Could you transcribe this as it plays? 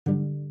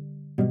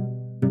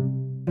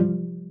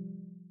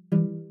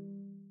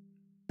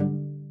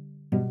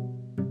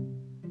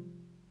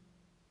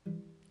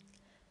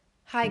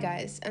Hi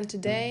guys, and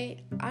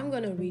today I'm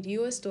gonna read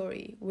you a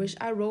story which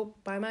I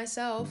wrote by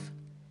myself,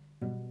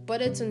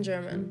 but it's in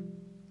German.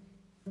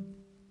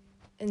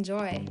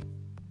 Enjoy!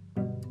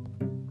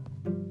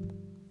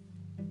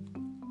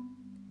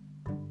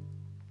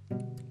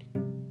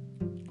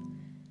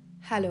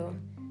 Hallo,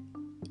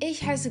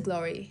 ich heiße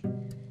Glory.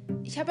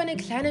 Ich habe eine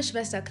kleine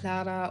Schwester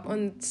Clara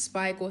und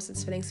zwei große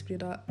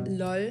Zwillingsbrüder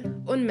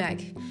Lol und Mac.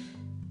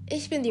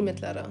 Ich bin die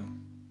mittlere.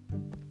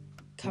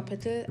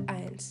 Kapitel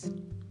 1.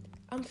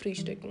 Am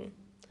Frühstücken.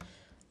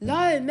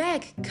 Lol,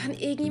 Mac, kann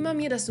irgendjemand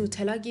mir das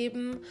Nutella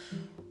geben?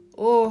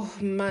 Oh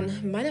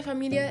Mann, meine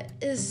Familie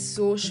ist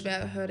so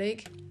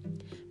schwerhörig.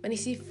 Wenn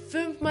ich sie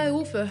 5-mal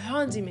rufe,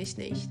 hören sie mich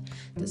nicht.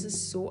 Das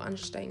ist so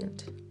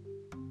anstrengend.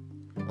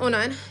 Oh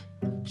nein,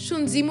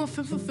 schon 7:55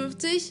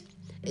 Uhr?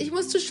 Ich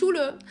muss zur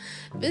Schule.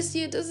 Wisst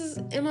ihr, dass es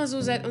immer so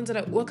seit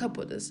unserer Uhr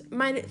kaputt ist?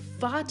 Mein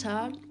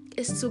Vater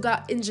ist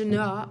sogar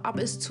Ingenieur,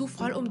 aber ist zu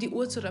voll, um die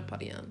Uhr zu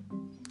reparieren.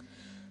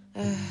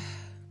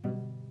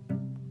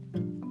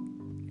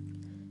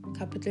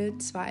 Kapitel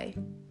 2.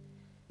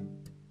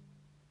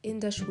 In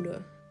der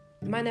Schule.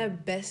 Meine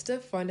beste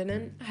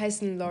Freundinnen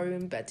heißen Lori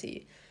und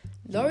Betty.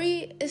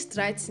 Lori ist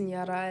 13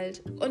 Jahre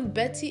alt und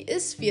Betty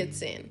ist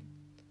 14.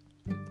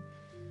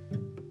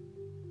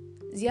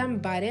 Sie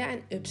haben beide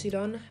ein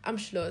Y am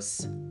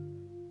Schluss.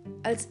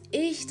 Als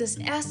ich das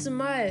erste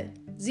Mal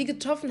sie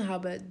getroffen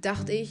habe,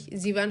 dachte ich,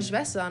 sie wären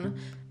Schwestern,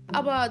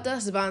 aber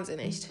das waren sie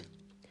nicht.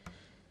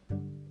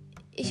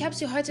 Ich habe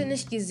sie heute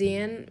nicht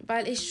gesehen,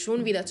 weil ich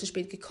schon wieder zu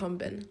spät gekommen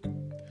bin.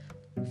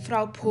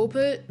 Frau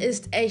Popel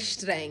ist echt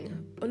streng.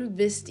 Und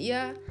wisst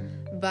ihr,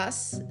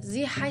 was?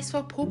 Sie heißt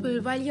Frau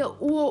Popel, weil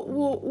ihr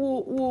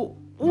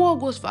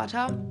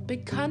Urgroßvater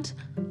bekannt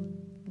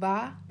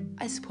war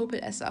als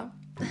Popelesser.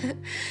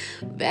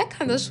 Wer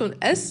kann das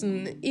schon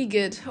essen?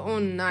 Igitt, oh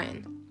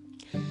nein.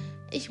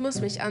 Ich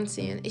muss mich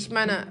anziehen. Ich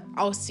meine,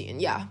 ausziehen,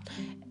 ja.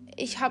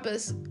 Ich habe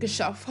es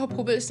geschafft. Frau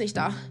Popel ist nicht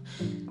da.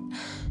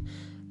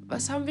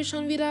 Was haben wir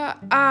schon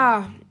wieder?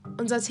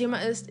 Unser Thema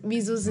ist,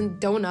 wieso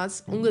sind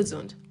Donuts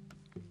ungesund?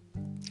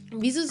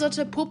 Wieso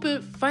sollte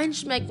Popel fein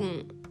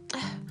schmecken?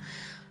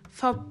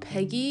 Frau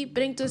Peggy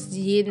bringt uns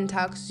jeden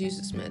Tag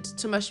Süßes mit.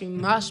 Zum Beispiel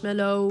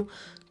Marshmallow,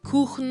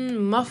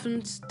 Kuchen,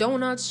 Muffins,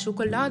 Donuts,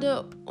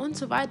 Schokolade und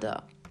so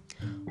weiter.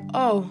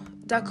 Oh,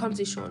 da kommt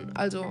sie schon.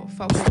 Also,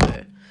 Frau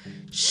Popel.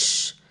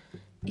 Shh,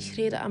 ich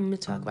rede am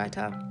Mittag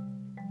weiter.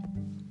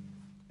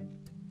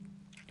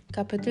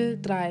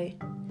 Kapitel 3.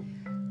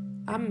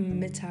 Am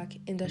Mittag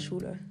in der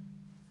Schule.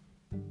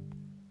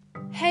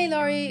 Hey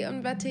Lori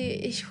und Betty,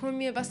 ich hol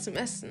mir was zum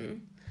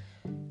Essen.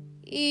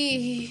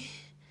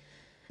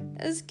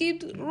 Es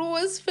gibt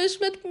rohes Fisch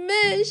mit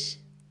Milch.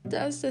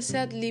 Das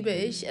Dessert liebe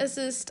ich. Es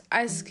ist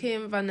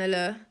Eiscreme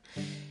Vanille.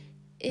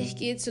 Ich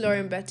gehe zu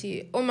Lori und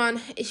Betty. Oh Mann,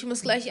 ich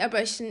muss gleich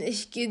abbrechen.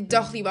 Ich gehe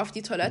doch lieber auf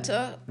die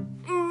Toilette.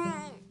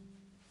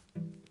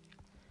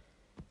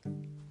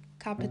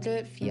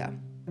 Kapitel 4.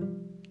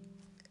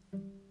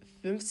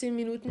 15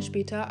 Minuten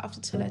später auf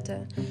der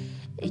Toilette.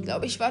 Ich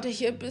glaube, ich warte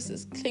hier, bis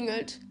es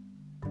klingelt.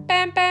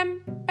 Bam,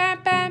 bam,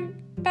 bam, bam,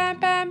 bam,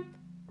 bam.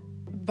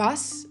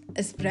 Was?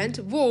 Es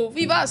brennt? Wo?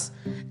 Wie was?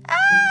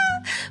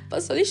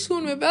 Was soll ich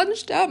tun? Wir werden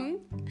sterben.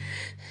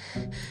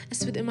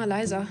 Es wird immer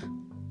leiser.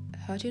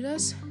 Hört ihr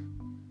das?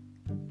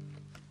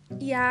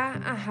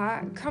 Ja,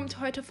 aha. Kommt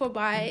heute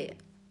vorbei.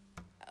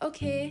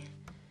 Okay.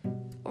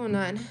 Oh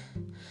nein.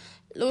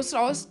 Los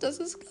raus, das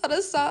ist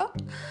Clarissa.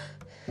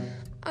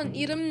 An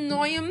ihrem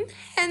neuen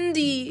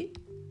Handy.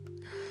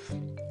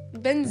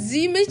 Wenn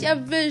sie mich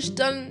erwischt,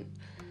 dann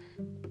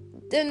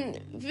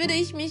würde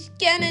ich mich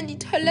gerne in die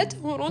Toilette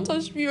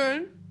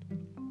runterspülen.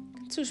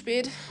 Zu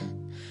spät.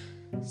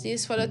 Sie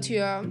ist vor der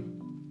Tür.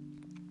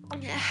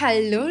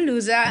 Hallo,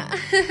 Loser.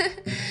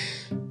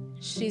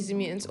 Schrie sie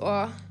mir ins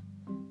Ohr.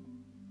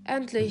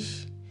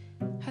 Endlich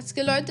hat's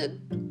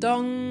geläutet.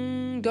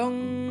 Dong,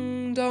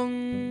 dong,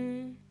 dong.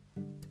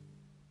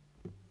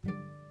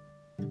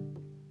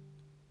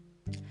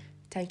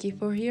 Thank you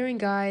for hearing,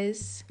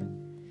 guys.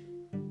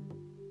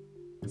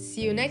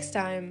 See you next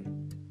time.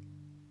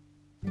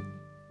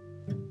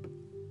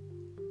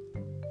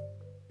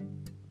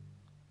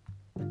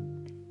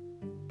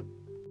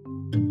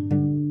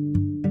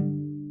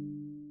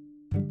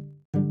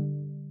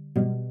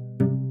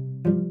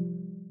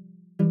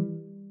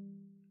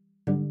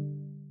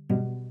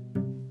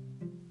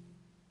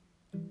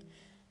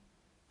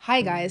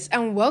 Hi guys,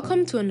 and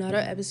welcome to another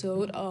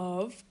episode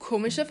of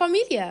Komische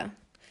Familie.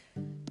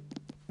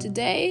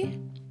 Today,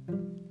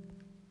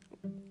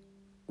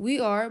 we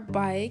are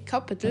bei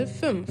Kapitel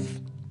 5.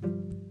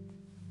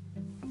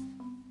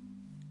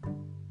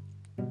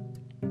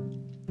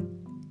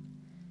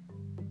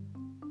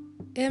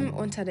 Im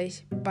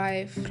Unterricht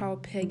bei Frau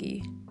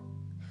Peggy.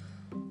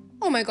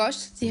 Oh mein Gott,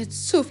 sie hat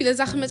so viele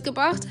Sachen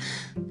mitgebracht.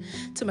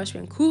 Zum Beispiel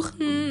einen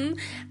Kuchen,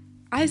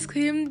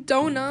 Eiscreme,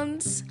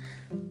 Donuts,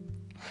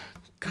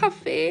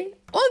 Kaffee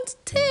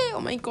und Tee.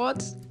 Oh mein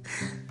Gott.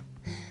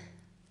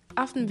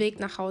 Auf dem Weg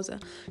nach Hause.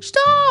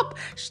 Stopp!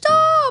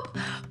 Stopp!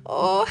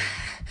 Oh,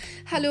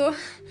 hallo.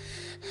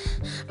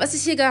 was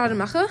ich hier gerade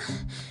mache?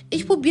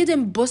 Ich probiere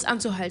den Bus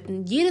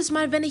anzuhalten. Jedes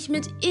Mal, wenn ich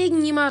mit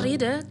irgendjemand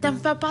rede, dann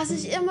verpasse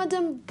ich immer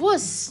den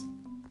Bus.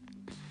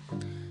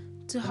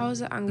 Zu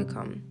Hause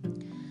angekommen.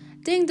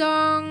 Ding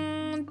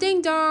dong,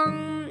 ding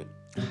dong.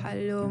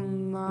 Hallo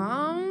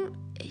Mom,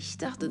 ich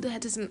dachte, du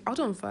hättest einen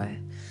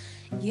Autounfall.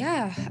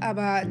 Ja,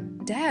 aber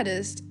Dad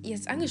ist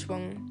jetzt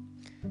angesprungen.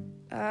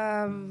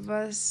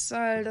 Was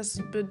soll das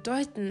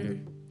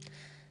bedeuten?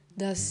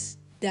 Dass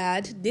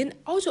Dad den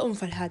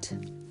Autounfall hat.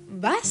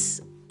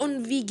 Was?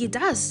 Und wie geht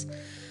das?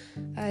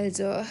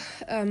 Also,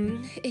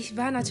 ich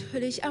war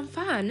natürlich am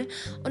Fahren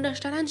und da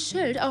stand ein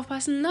Schild,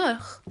 aufpassen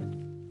noch.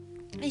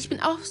 Ich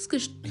bin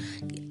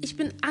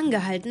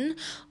angehalten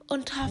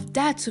und traf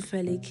Dad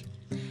zufällig.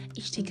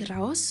 Ich stieg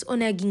raus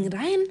und er ging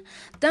rein,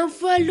 dann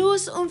fuhr er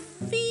los und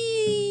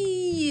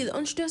fiel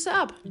und stürzte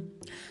ab.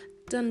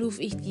 Dann rief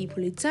ich die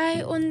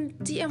Polizei und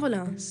die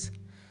Ambulance.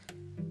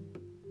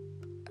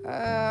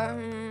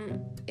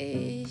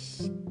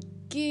 Ich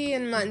gehe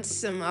in mein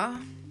Zimmer.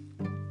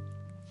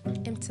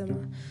 Im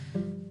Zimmer.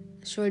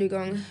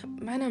 Entschuldigung,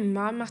 meine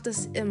Mom macht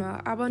das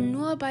immer, aber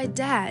nur bei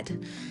Dad.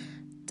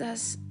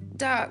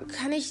 Da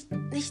kann ich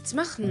nichts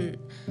machen.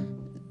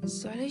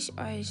 Soll ich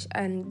euch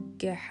ein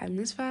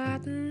Geheimnis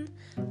verraten?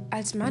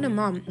 Als meine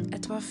Mom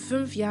etwa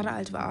 5 Jahre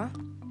alt war,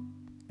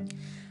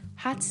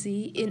 hat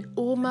sie in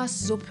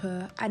Omas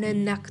Suppe eine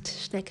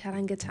Nacktschnecke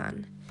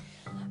reingetan.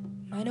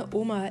 Meine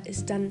Oma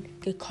ist dann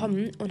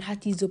gekommen und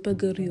hat die Suppe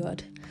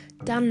gerührt.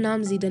 Dann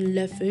nahm sie den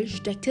Löffel,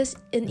 steckte es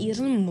in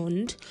ihren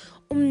Mund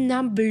und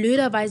nahm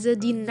blöderweise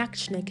die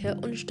Nacktschnecke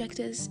und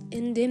steckte es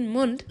in den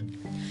Mund,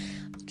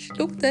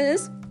 schluckte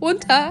es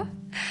runter,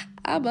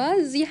 aber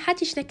sie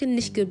hat die Schnecke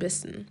nicht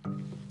gebissen.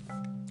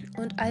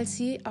 Und als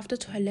sie auf die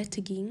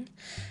Toilette ging,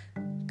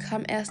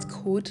 kam erst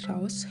Kot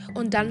raus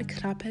und dann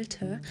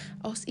krabbelte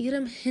aus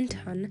ihrem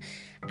Hintern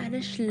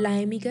eine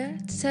schleimige,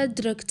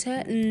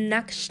 zerdrückte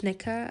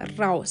Nacktschnecke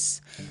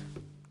raus.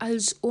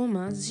 Als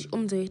Oma sich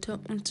umdrehte,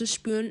 um zu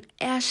spüren,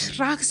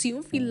 erschrak sie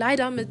und fiel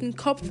leider mit dem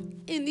Kopf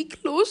in die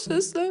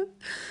Kloschüssel.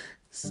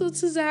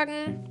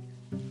 Sozusagen.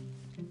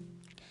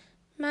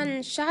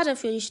 Mann, schade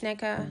für die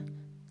Schnecke,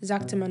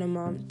 sagte meine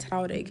Mom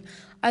traurig.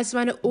 Als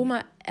meine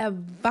Oma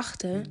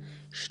erwachte,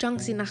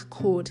 stank sie nach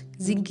Kot.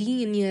 Sie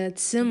ging in ihr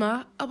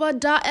Zimmer, aber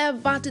da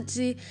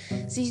erwartete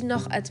sie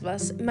noch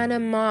etwas. Meine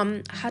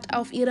Mom hat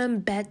auf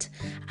ihrem Bett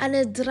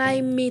eine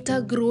 3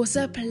 Meter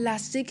große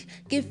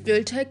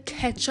plastikgefüllte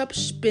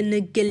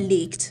Ketchup-Spinne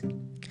gelegt.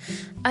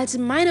 Als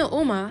meine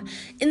Oma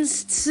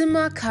ins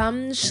Zimmer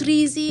kam,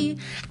 schrie sie,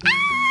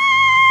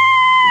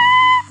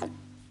 "Ah!"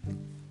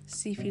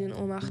 Sie fiel in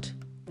Ohnmacht.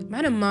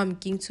 Meine Mom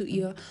ging zu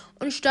ihr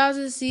und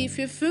starrte sie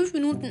für 5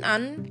 Minuten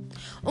an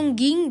und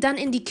ging dann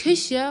in die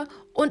Küche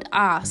und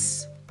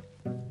aß.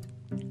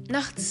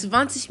 Nach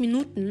 20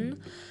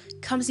 Minuten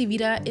kam sie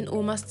wieder in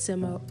Omas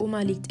Zimmer.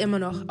 Oma liegt immer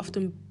noch auf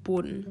dem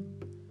Boden.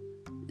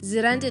 Sie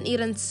rennt in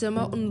ihren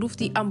Zimmer und ruft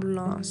die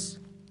Ambulance.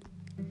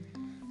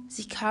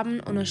 Sie kamen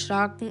und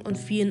erschraken und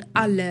fielen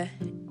alle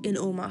in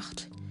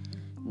Ohnmacht.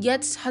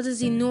 Jetzt hatte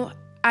sie nur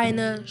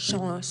eine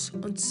Chance,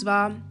 und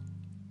zwar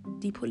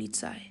die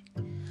Polizei.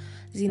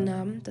 Sie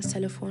nahm das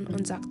Telefon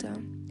und sagte,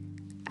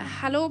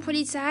 "Hallo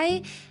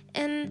Polizei,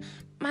 in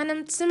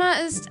meinem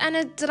Zimmer ist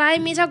eine 3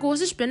 Meter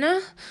große Spinne.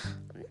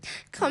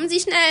 Kommen Sie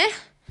schnell."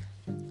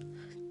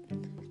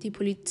 Die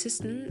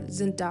Polizisten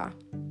sind da.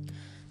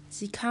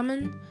 Sie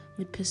kamen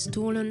mit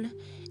Pistolen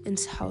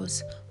ins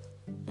Haus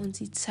und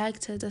sie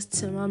zeigte das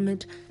Zimmer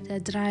mit der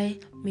 3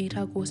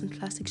 Meter großen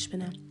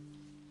Plastikspinne.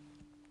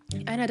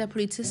 Einer der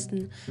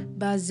Polizisten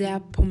war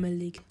sehr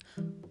pummelig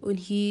und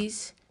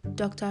hieß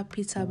Dr.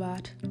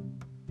 Pizzabart.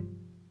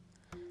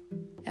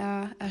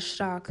 Er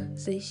erschrak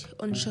sich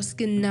und schoss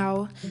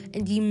genau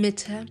in die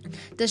Mitte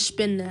der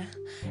Spinne.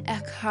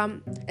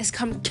 Es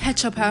kam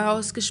Ketchup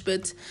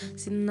herausgespritzt.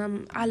 Sie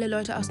nahm alle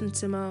Leute aus dem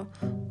Zimmer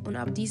und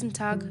ab diesem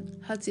Tag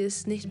hat sie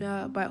es nicht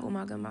mehr bei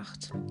Oma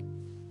gemacht.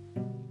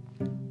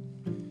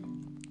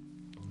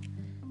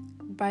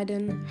 Bei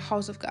den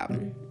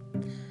Hausaufgaben.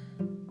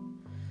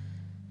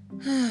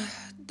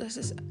 Das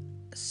ist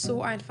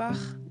so einfach.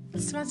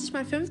 20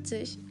 mal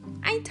 50.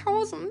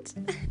 1000.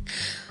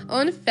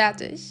 Und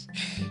fertig.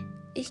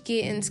 Ich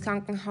gehe ins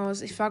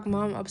Krankenhaus. Ich frage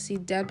Mom, ob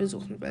sie Dad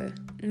besuchen will.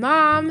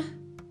 Mom,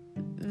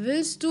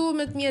 willst du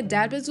mit mir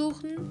Dad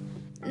besuchen?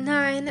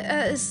 Nein,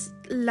 er ist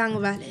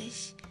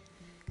langweilig.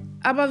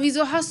 Aber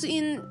wieso hast du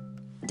ihn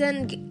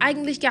denn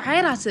eigentlich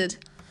geheiratet?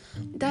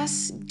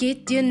 Das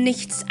geht dir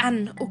nichts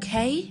an,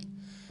 okay?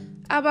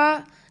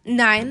 Aber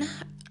nein,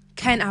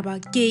 kein Aber.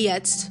 Geh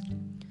jetzt.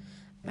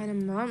 Meine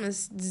Mom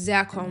ist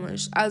sehr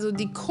komisch. Also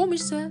die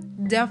komischste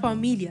der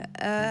Familie.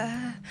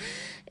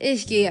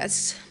 Ich gehe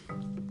jetzt.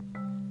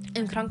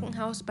 Im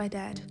Krankenhaus bei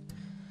Dad.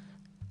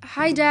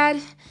 Hi Dad,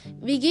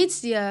 wie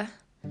geht's dir?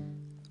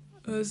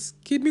 Es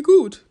geht mir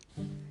gut.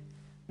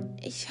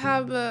 Ich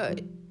habe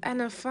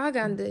eine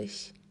Frage an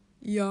dich.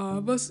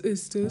 Ja, was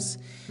ist es?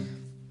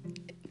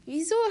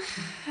 Wieso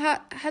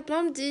hat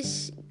Mom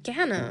dich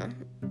gerne?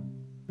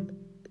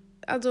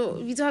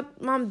 Also, wieso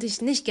hat Mom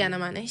dich nicht gerne,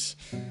 meine ich?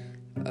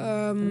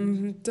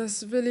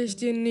 Das will ich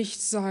dir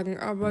nicht sagen,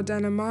 aber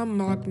deine Mom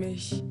mag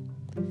mich.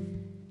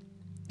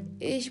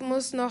 Ich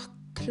muss noch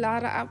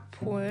Clara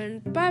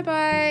abholen. Bye,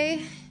 bye.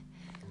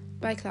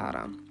 Bye,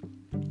 Clara.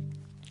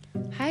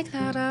 Hi,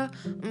 Clara.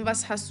 Und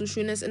was hast du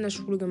Schönes in der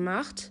Schule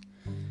gemacht?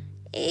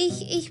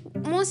 Ich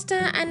musste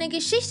eine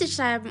Geschichte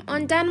schreiben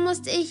und dann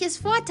musste ich es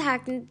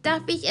vortragen.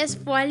 Darf ich es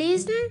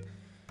vorlesen?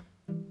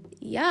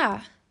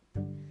 Ja.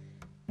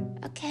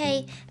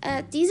 Okay,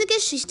 diese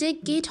Geschichte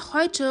geht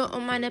heute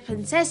um eine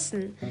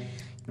Prinzessin.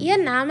 Ihr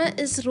Name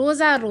ist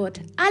Rosarot.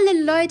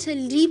 Alle Leute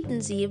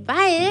liebten sie,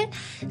 weil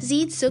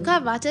sie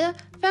Zuckerwatte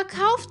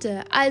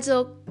verkaufte,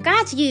 also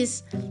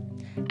gratis.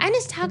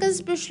 Eines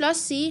Tages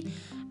beschloss sie,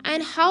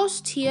 ein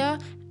Haustier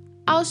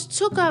aus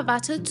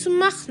Zuckerwatte zu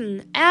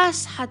machen.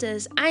 Erst hatte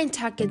es einen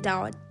Tag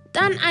gedauert,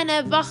 dann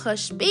eine Woche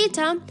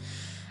später,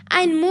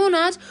 einen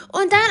Monat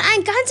und dann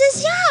ein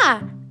ganzes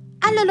Jahr.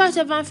 Alle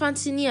Leute waren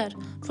fasziniert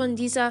von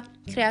dieser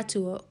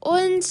Kreatur.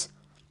 Und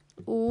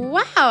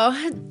wow,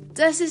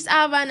 das ist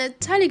aber eine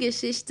tolle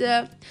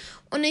Geschichte.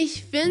 Und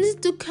ich finde,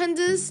 du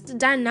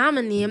könntest deinen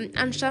Namen nehmen,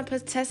 anstatt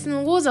Prinzessin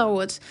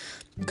Rosarot.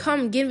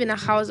 Komm, gehen wir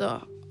nach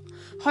Hause.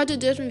 Heute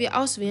dürfen wir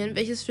auswählen,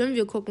 welches Film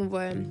wir gucken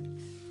wollen.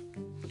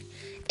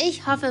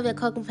 Ich hoffe, wir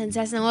gucken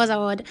Prinzessin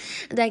Rosarot,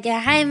 der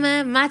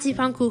geheime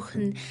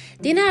Marzipankuchen.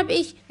 Den habe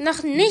ich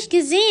noch nicht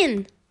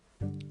gesehen.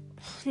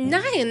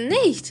 Nein,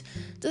 nicht.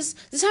 Das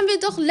haben wir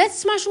doch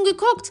letztes Mal schon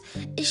geguckt.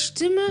 Ich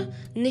stimme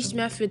nicht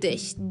mehr für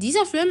dich.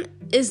 Dieser Film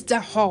ist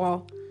der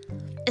Horror.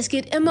 Es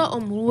geht immer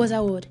um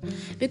Rosarot.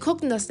 Wir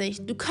gucken das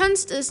nicht. Du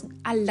kannst es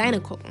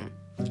alleine gucken.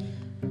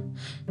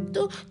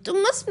 Du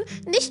musst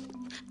nicht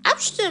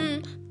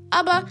abstimmen,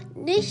 aber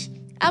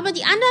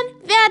die anderen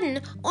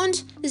werden.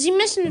 Und sie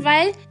müssen,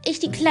 weil ich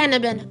die Kleine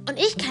bin. Und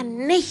ich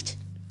kann nicht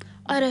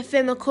eure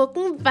Filme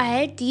gucken,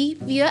 weil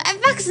wir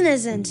Erwachsene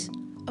sind.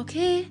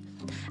 Okay,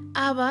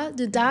 aber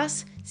du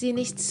darfst sie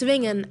nicht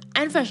zwingen.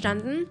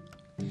 Einverstanden?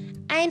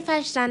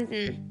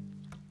 Einverstanden.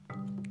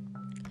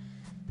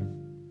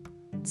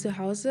 Zu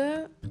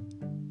Hause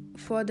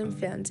vor dem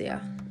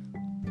Fernseher.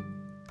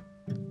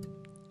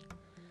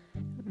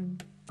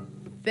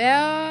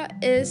 Wer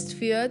ist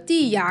für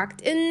die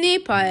Jagd in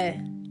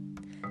Nepal?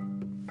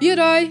 Wir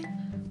drei.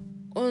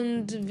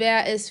 Und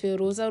wer ist für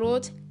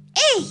Rosarot?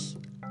 Ich!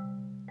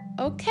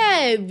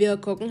 Okay, wir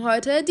gucken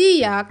heute die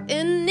Jagd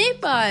in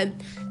Nepal.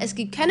 Es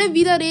gibt keine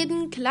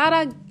Widerreden.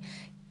 Clara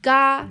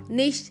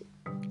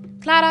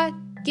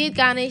geht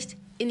gar nicht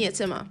in ihr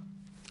Zimmer.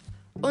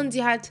 Und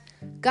sie hat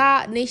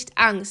gar nicht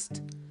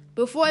Angst.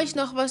 Bevor ich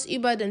noch was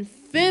über den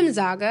Film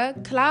sage,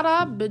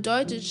 Clara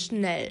bedeutet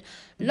schnell.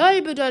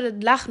 LOL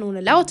bedeutet Lachen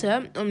ohne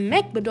Laute und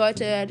Mac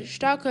bedeutet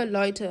starke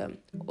Leute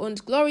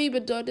und Glory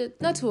bedeutet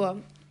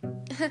Natur.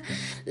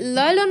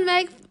 LOL und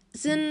Mac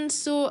sind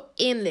so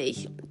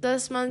ähnlich,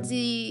 dass man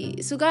sie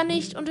sogar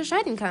nicht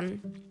unterscheiden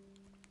kann.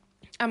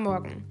 Am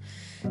Morgen.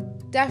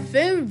 Der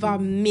Film war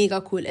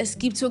mega cool. Es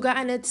gibt sogar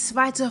eine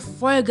zweite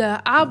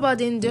Folge, aber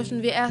den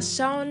dürfen wir erst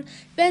schauen,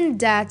 wenn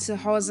Dad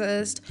zu Hause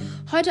ist.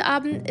 Heute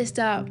Abend ist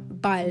der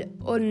Ball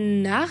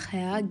und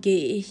nachher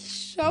gehe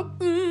ich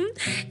shoppen.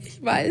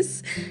 Ich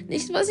weiß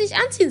nicht, was ich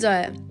anziehen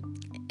soll.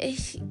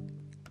 Ich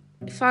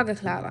frage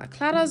Clara.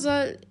 Clara,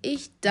 soll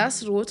ich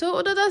das rote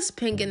oder das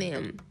pinke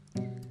nehmen?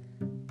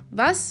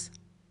 Was?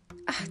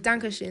 Ach,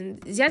 danke schön.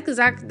 Sie hat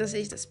gesagt, dass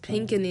ich das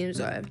pinke nehmen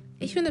soll.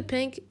 Ich finde,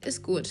 pink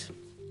ist gut.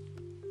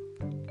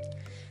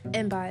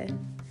 Im Ball.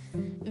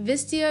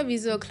 Wisst ihr,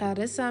 wieso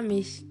Clarissa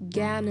mich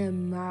gerne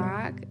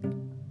mag?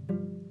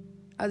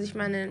 Also ich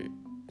meine,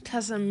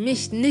 Clarissa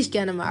mich nicht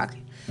gerne mag.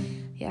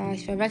 Ja,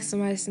 ich verwechsel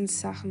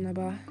meistens Sachen,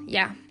 aber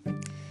ja.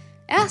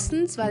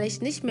 Erstens, weil ich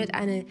nicht mit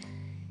einem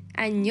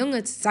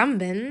Junge zusammen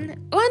bin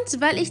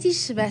und weil ich die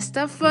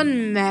Schwester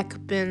von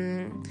Mac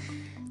bin.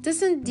 Das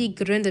sind die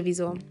Gründe,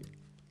 wieso.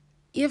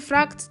 Ihr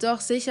fragt doch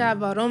sicher,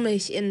 warum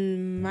ich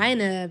in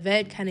meiner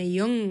Welt kein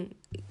Junge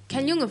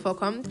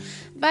vorkommt,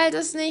 weil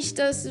das nicht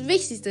das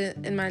Wichtigste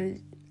in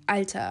meinem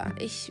Alter.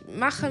 Ich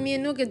mache mir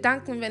nur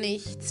Gedanken, wenn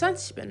ich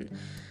 20 bin.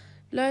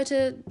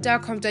 Leute, da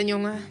kommt ein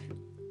Junge.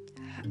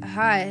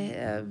 Hi,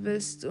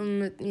 willst du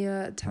mit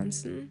mir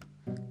tanzen?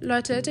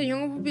 Leute, der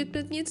Junge probiert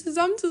mit mir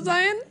zusammen zu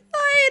sein.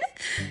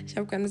 Nein, ich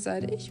habe keine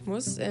Zeit. Ich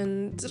muss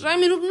in 3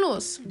 Minuten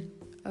los.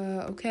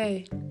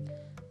 Okay.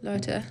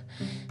 Leute,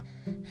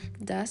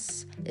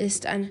 das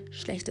ist ein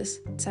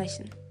schlechtes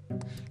Zeichen.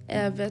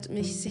 Er wird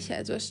mich sicher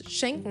etwas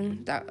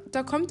schenken.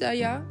 Da kommt er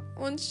ja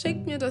und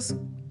schenkt mir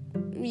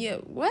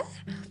what?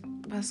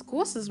 Was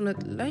Großes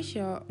mit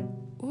Löcher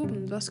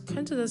oben. Was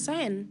könnte das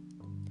sein?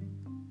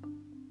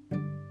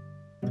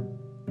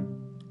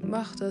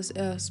 Mach das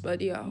erst bei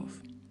dir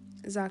auf,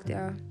 sagt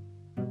er.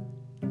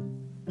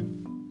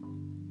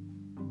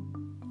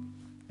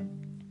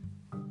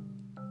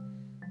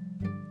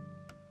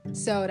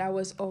 So that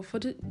was all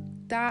for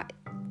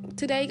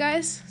today,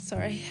 guys.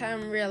 Sorry,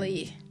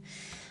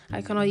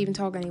 I cannot even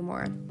talk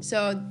anymore.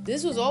 So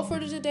this was all for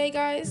today,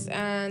 guys.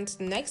 And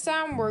next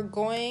time we're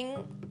going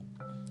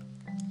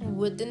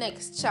with the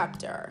next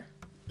chapter.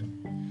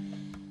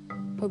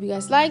 Hope you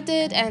guys liked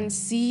it and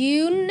see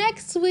you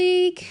next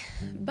week.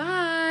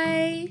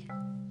 Bye.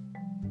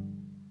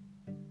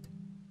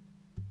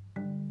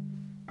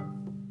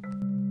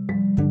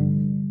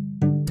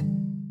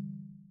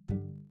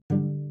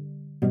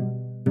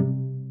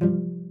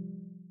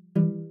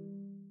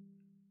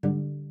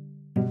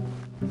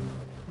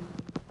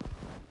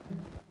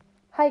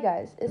 Hi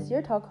guys, it's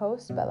your talk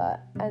host Bella,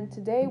 and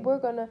today we're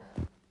gonna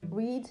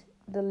read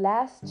the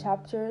last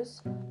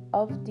chapters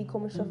of die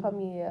Komische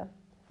Familie.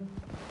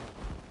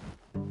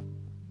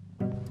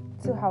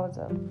 Zu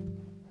Hause.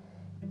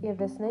 Ihr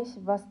wisst nicht,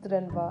 was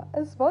drin war.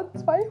 Es waren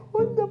 2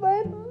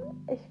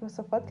 Hundewelpen. Ich rufe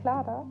sofort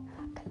Clara.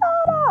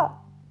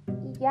 Clara!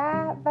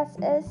 Ja, was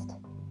ist?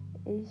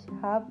 Ich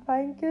habe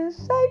ein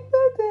Geschenk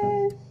für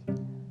dich.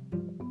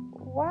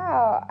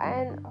 Wow,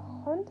 ein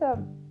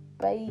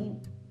Hundebaby.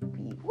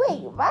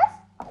 Wait,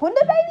 was?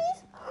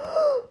 Hundebabys?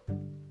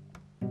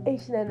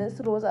 Ich nenne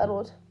es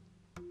Rosarot.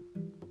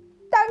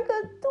 Danke,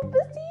 du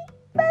bist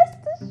die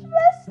beste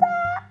Schwester.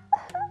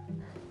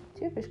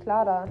 Typisch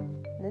Clara.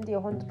 Nennt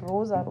ihr Hund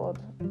Rosarot.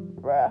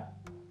 Bruh.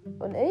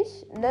 Und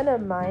ich nenne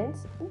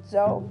meins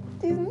Joe.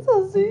 Die sind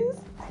so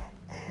süß.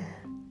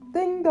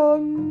 Ding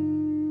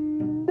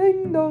dong.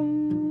 Ding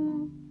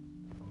dong.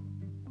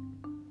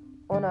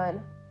 Oh nein.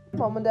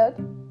 Mom und Dad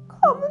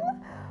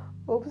kommen.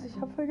 Ups,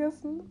 ich habe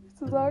vergessen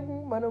zu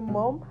sagen, meine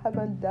Mom hat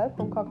meinen Dad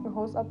vom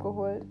Krankenhaus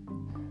abgeholt.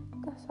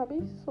 Das habe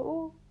ich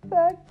so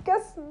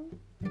vergessen.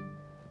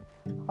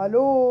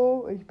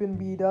 Hallo, ich bin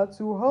wieder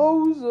zu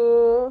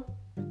Hause.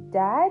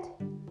 Dad,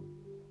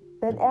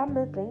 wenn er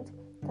mitbringt,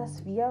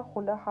 dass wir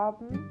Hunde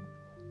haben,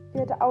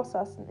 wird er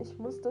ausrasten. Ich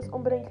muss das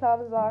unbedingt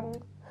klar sagen.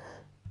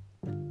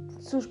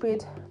 Zu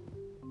spät.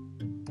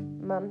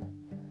 Mann.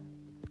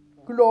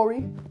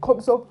 Glory, komm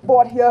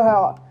sofort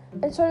hierher.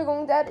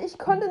 Entschuldigung, Dad, ich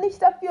konnte nicht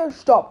dafür.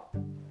 Stopp.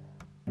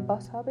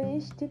 Was habe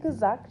ich dir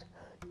gesagt?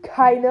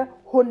 Keine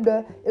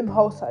Hunde im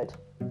Haushalt.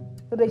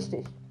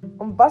 Richtig.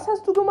 Und was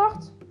hast du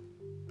gemacht?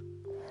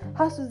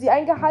 Hast du sie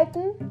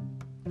eingehalten?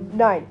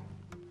 Nein.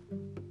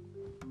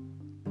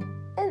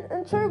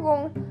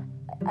 Entschuldigung,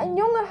 ein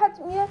Junge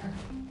hat mir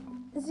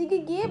sie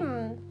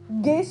gegeben.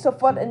 Geh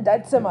sofort in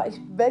dein Zimmer.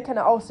 Ich will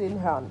keine Aussehen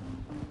hören.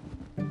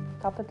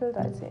 Kapitel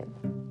 13.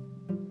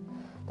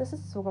 Das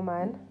ist so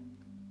gemein.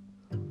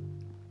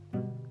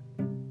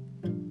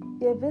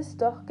 Ihr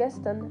wisst doch,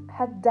 gestern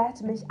hat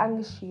Dad mich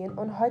angeschrien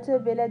und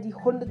heute will er die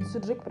Hunde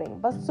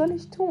zurückbringen. Was soll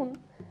ich tun?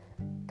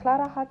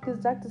 Clara hat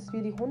gesagt, dass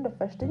wir die Hunde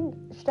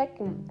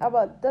verstecken,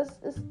 aber das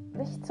ist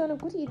nicht so eine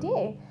gute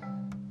Idee.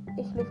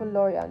 Ich rufe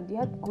Lori an, die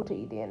hat gute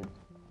Ideen.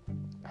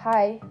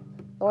 Hi,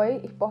 Lori,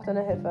 ich brauche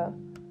deine Hilfe.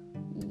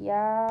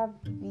 Ja,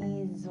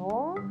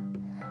 wieso?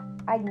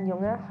 Ein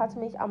Junge hat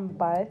mich am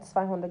Ball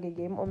 2 Hunde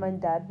gegeben und mein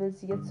Dad will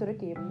sie jetzt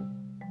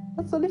zurückgeben.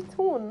 Was soll ich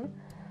tun?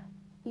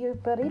 Ich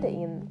überrede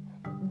ihn.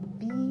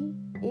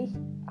 Ich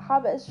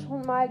habe es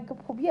schon mal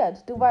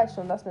probiert. Du weißt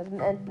schon, das mit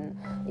den Enten.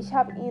 Ich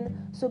habe ihm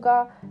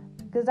sogar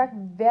gesagt,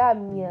 wer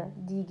mir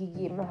die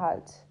gegeben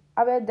hat.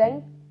 Aber er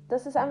denkt,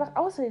 dass es einfach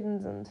Ausreden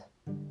sind.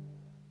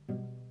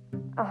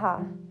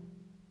 Aha.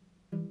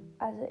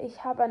 Also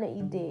ich habe eine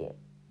Idee.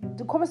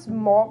 Du kommst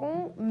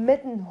morgen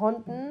mit den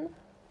Hunden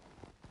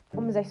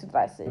um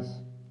 6:30 Uhr.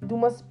 Du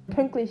musst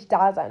pünktlich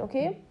da sein,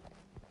 okay?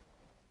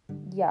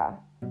 Ja.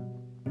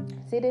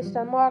 Seh dich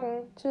dann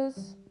morgen.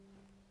 Tschüss.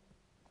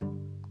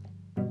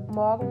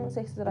 Morgen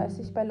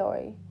 6:30 Uhr bei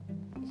Lori.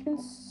 Ich bin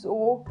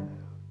so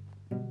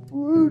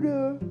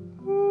müde.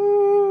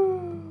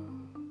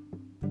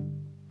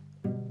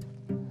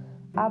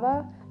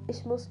 Aber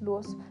ich muss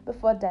los,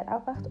 bevor Dad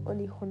aufwacht und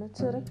die Hunde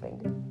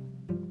zurückbringt.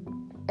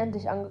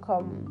 Endlich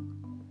angekommen.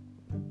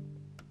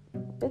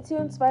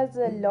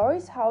 Beziehungsweise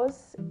Loris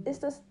Haus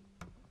ist das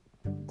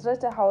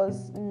 3.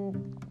 Haus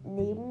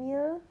neben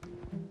mir.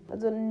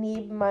 Also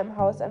neben meinem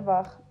Haus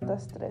einfach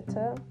das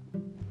 3.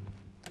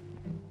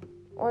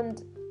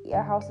 Und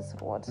ihr Haus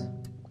ist rot.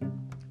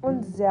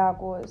 Und sehr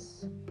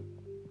groß.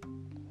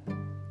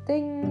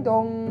 Ding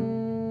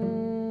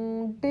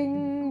dong.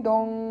 Ding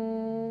dong.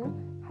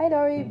 Hi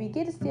Lori, wie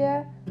geht es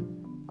dir?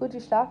 Gut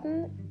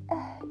geschlafen?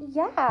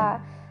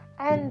 Ja,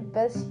 ein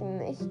bisschen.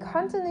 Ich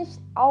konnte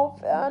nicht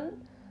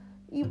aufhören,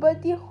 über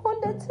die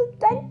Hunde zu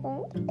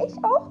denken.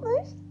 Ich auch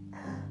nicht.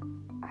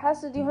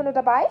 Hast du die Hunde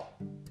dabei?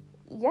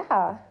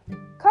 Ja.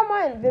 Komm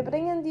rein, wir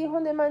bringen die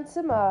Hunde in mein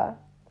Zimmer.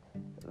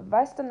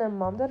 Weiß deine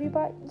Mom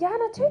darüber? Ja,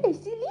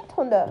 natürlich, sie liebt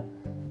Hunde.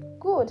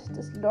 Gut,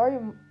 dass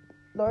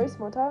Loris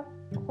Mutter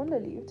Hunde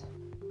liebt.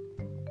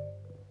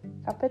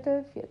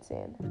 Kapitel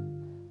 14.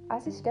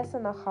 Als ich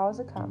gestern nach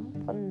Hause kam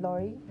von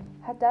Lori,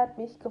 hat Dad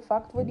mich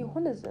gefragt, wo die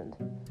Hunde sind.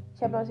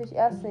 Ich habe natürlich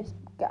erst nicht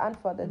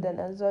geantwortet, denn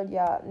er soll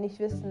ja nicht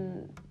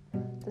wissen,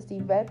 dass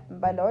die Welpen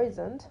bei Lori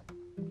sind.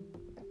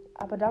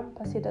 Aber dann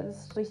passiert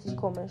etwas richtig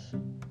komisch.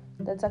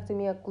 Dann sagte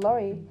mir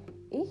Glory,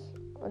 ich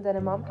und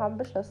deine Mom haben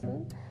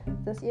beschlossen,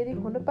 dass ihr die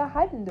Hunde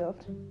behalten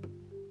dürft.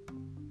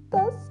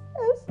 Das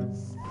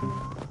ist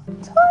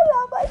toll,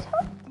 aber ich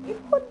habe die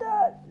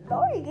Hunde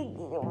Lori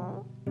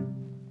gegeben.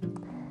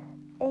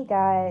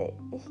 Egal,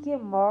 ich gehe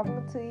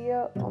morgen zu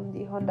ihr, um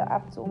die Hunde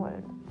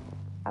abzuholen.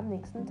 am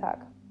nächsten Tag.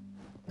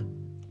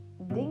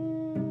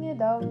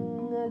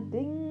 Ding-dong,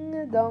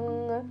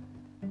 ding-dong.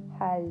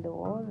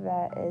 Hallo,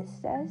 wer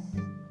ist das?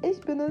 Ich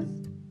bin es,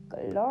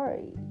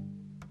 Glory.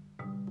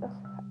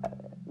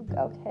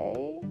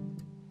 Okay.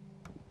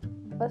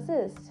 Was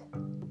ist?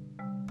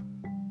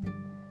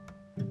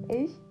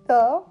 Ich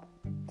darf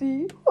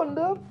die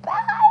Hunde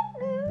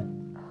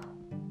behalten.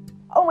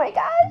 Oh mein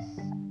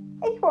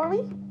Gott. Ich freue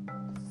mich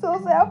so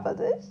sehr für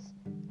dich.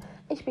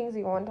 Ich bringe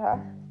sie runter.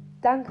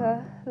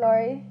 Danke,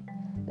 Lori.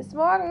 Bis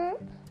morgen.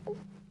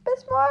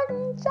 Bis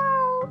morgen.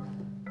 Ciao.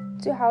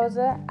 Zu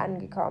Hause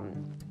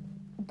angekommen.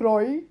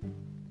 Glory?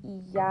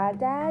 Ja,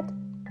 Dad?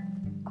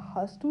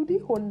 Hast du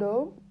die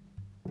Hunde?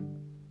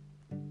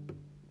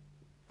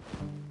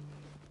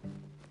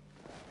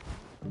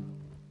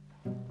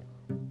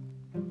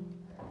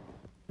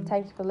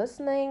 Thank you for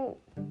listening.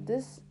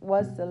 This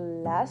was the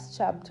last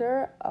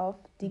chapter of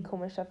Die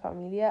Komische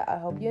Familie. I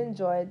hope you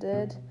enjoyed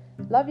it.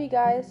 Love you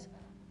guys.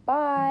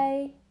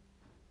 Bye.